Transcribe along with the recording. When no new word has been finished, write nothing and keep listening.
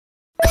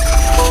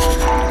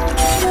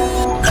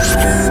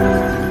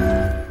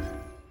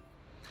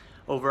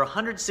Over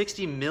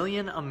 160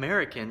 million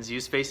Americans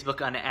use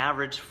Facebook on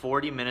average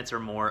 40 minutes or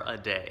more a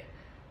day.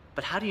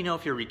 But how do you know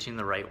if you're reaching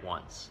the right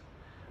ones?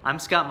 I'm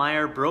Scott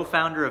Meyer, bro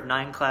founder of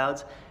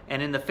 9Clouds,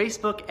 and in the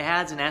Facebook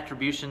Ads and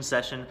Attribution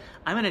session,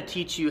 I'm going to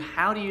teach you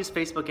how to use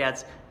Facebook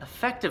ads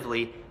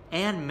effectively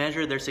and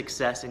measure their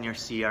success in your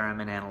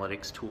CRM and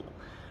analytics tool.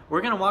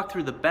 We're going to walk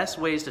through the best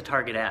ways to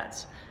target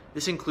ads.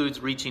 This includes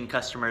reaching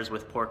customers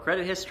with poor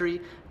credit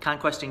history,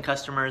 conquesting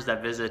customers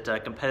that visit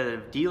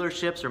competitive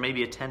dealerships or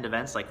maybe attend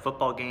events like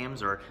football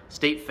games or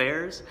state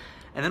fairs.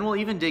 And then we'll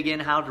even dig in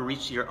how to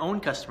reach your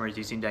own customers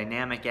using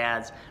dynamic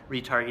ads,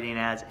 retargeting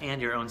ads,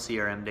 and your own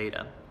CRM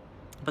data.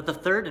 But the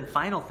third and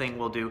final thing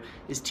we'll do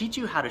is teach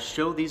you how to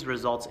show these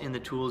results in the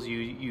tools you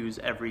use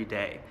every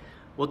day.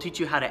 We'll teach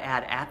you how to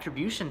add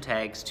attribution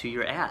tags to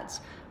your ads,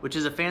 which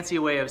is a fancy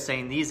way of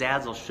saying these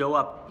ads will show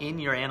up in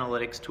your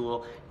analytics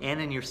tool and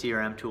in your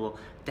CRM tool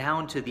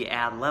down to the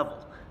ad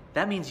level.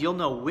 That means you'll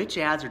know which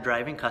ads are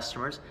driving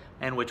customers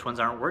and which ones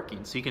aren't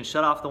working, so you can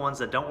shut off the ones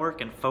that don't work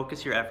and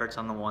focus your efforts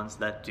on the ones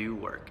that do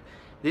work.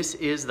 This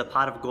is the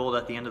pot of gold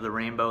at the end of the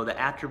rainbow, the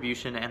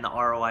attribution and the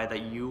ROI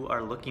that you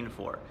are looking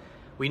for.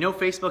 We know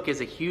Facebook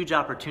is a huge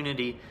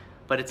opportunity,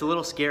 but it's a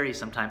little scary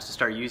sometimes to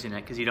start using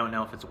it because you don't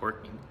know if it's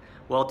working.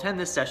 Well, attend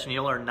this session,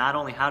 you'll learn not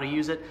only how to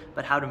use it,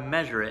 but how to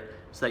measure it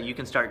so that you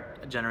can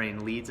start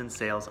generating leads and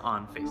sales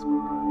on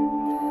Facebook.